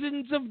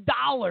thousands of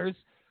dollars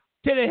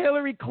to the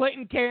Hillary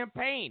Clinton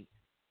campaign.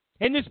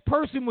 And this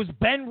person was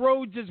Ben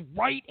Rhodes'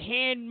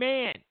 right-hand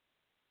man.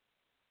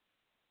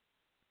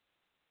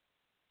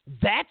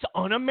 That's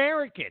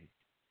un-American.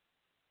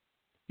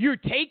 You're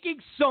taking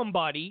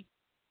somebody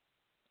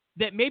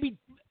that maybe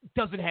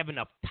doesn't have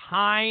enough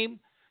time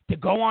to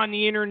go on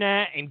the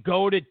internet and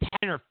go to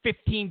 10 or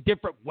 15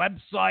 different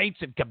websites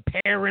and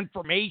compare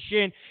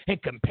information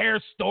and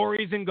compare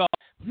stories and go,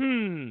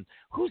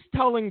 who's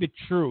telling the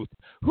truth?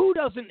 Who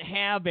doesn't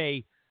have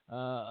a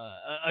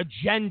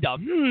agenda?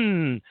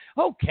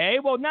 Okay,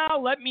 well, now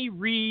let me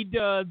read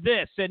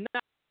this. And now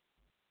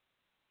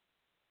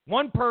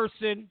one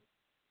person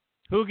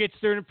who gets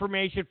their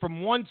information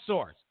from one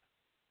source.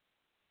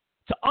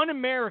 It's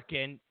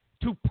un-American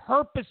to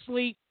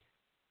purposely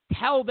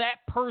tell that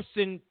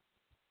person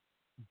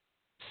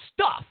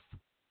stuff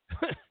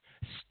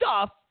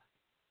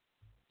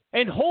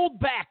and hold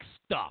back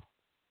stuff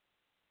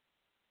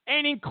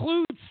and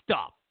include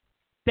stuff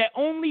that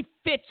only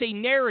fits a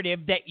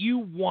narrative that you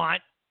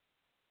want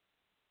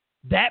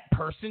that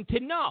person to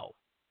know.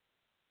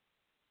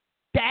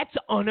 That's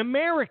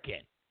un-American.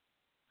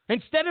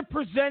 Instead of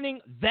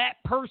presenting that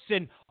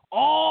person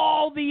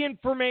all the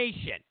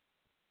information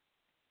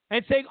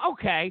and saying,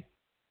 okay,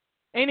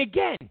 and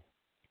again,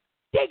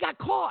 they got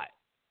caught.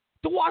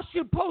 The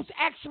Washington Post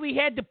actually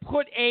had to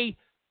put a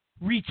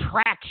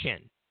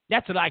retraction.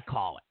 That's what I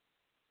call it.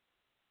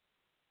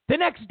 The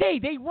next day,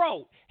 they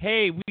wrote,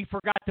 hey, we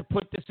forgot to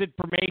put this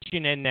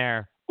information in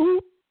there.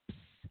 Oops.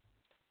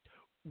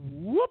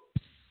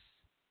 Whoops.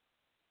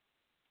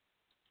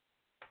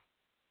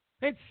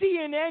 And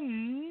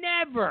CNN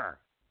never,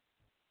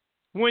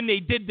 when they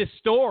did the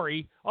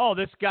story, oh,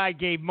 this guy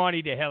gave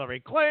money to Hillary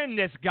Clinton,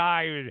 this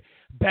guy,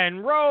 Ben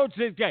Rhodes,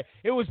 this guy.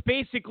 It was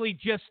basically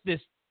just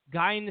this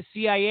guy in the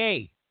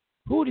CIA.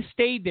 Who would have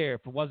stayed there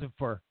if it wasn't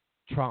for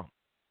Trump?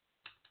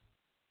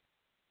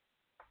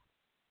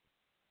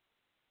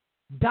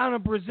 Donna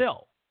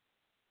Brazile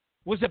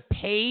was a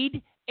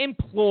paid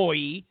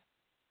employee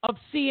of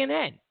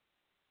CNN.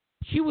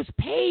 She was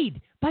paid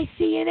by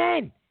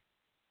CNN.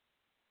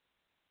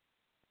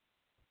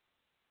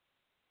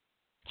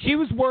 She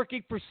was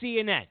working for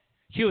CNN.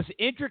 She was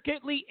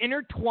intricately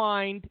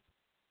intertwined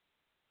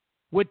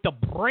with the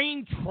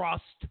brain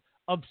trust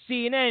of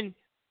CNN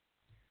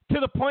to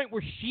the point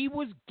where she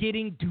was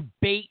getting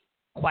debate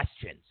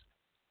questions.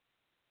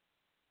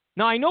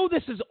 Now, I know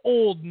this is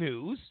old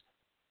news,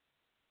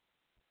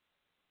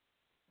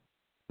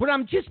 but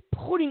I'm just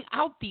putting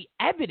out the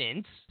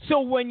evidence so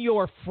when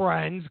your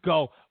friends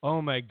go,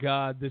 oh my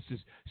God, this is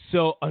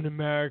so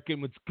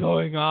un-American, what's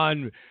going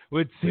on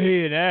with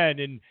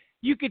CNN? And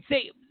you could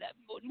say,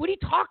 what are you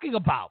talking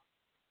about?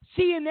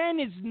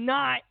 CNN is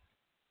not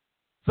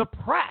the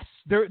press.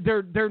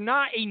 They're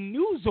not a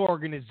news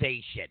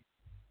organization.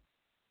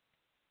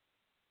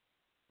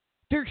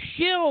 They're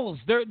shills.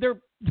 They're the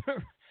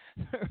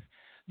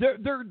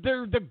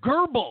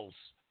Goebbels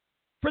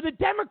for the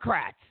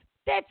Democrats.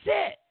 That's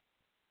it.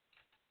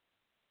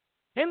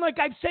 And like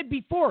I've said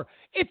before,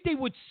 if they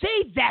would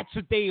say that's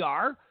what they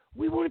are,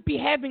 we wouldn't be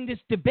having this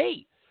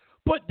debate.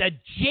 But the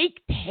Jake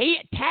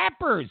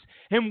Tappers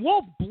and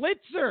Wolf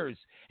Blitzers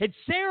and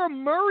Sarah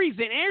Murrays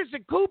and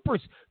Anderson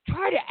Coopers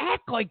try to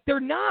act like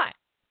they're not.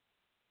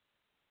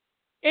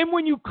 And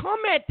when you come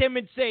at them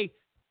and say,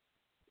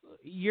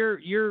 you're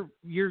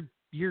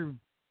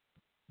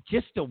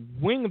just a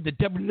wing of the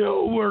devil.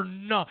 No, we're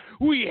not.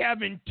 We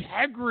have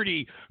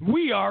integrity.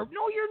 We are.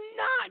 No, you're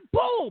not.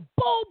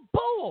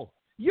 Bull.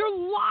 You're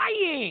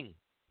lying.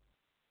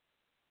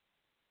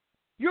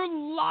 You're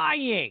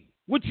lying,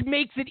 which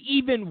makes it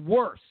even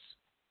worse.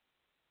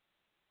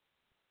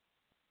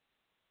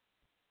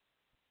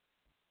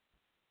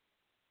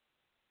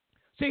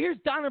 So here's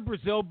Donna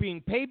Brazile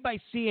being paid by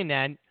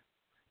CNN,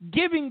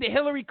 giving the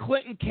Hillary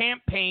Clinton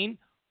campaign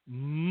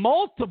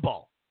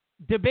multiple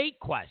debate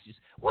questions.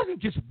 It wasn't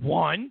just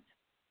one.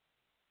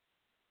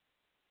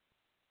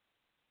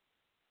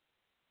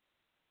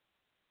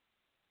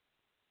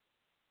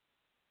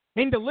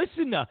 And to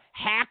listen to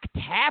Hack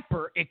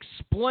Tapper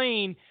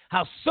explain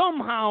how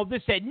somehow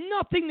this had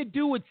nothing to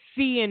do with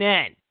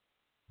CNN.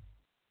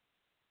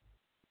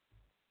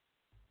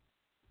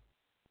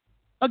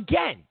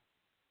 Again,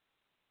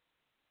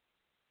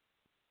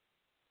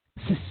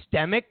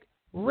 systemic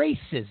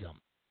racism,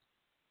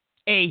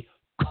 a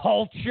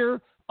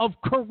culture of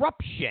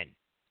corruption,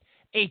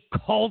 a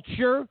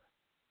culture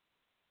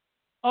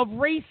of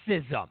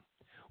racism.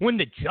 When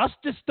the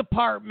Justice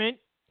Department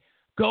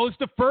goes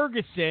to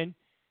Ferguson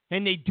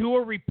and they do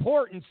a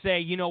report and say,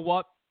 you know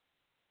what,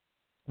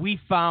 we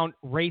found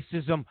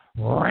racism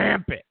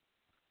rampant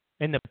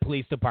in the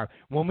police department.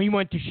 When we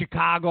went to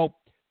Chicago,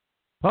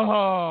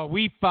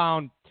 we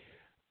found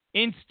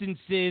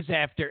instances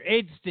after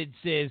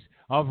instances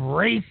of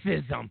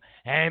racism,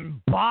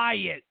 and buy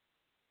it.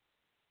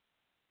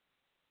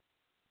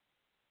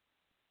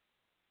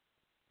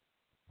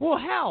 Well,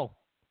 hell,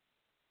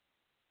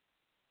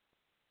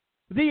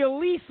 the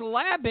Elise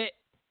Labott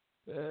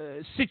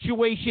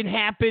situation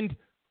happened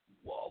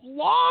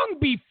long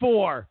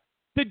before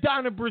the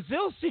Donna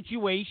Brazile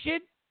situation.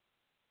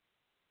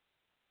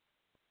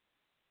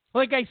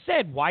 Like I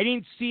said, why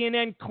didn't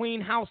CNN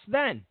clean house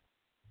then?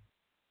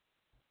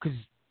 Because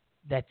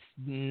that's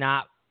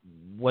not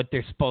what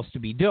they're supposed to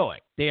be doing.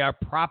 They are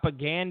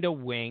propaganda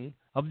wing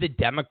of the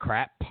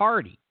Democrat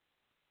Party.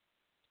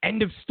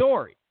 End of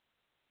story.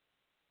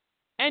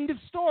 End of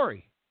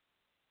story.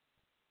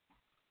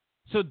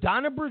 So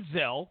Donna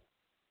Brazile,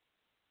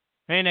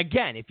 and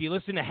again, if you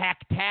listen to Hack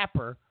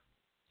Tapper,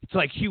 it's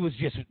like she was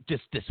just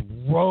this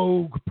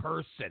rogue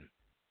person.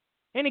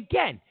 And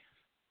again,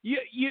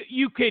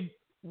 you could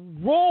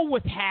roll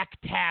with Hack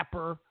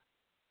Tapper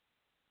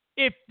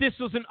if this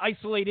was an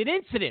isolated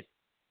incident.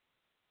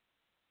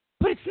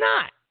 But it's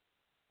not.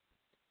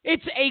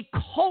 It's a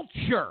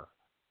culture.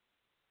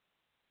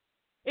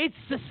 It's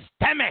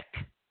systemic.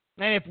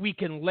 And if we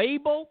can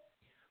label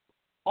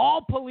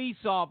all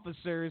police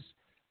officers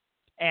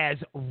as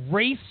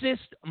racist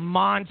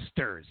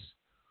monsters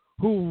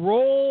who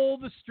roll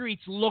the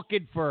streets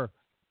looking for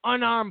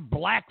unarmed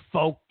black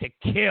folk to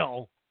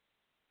kill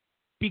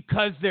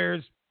because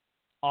there's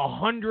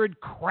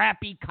 100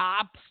 crappy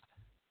cops,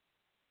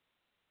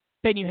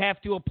 then you have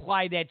to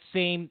apply that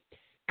same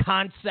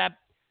concept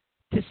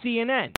to CNN.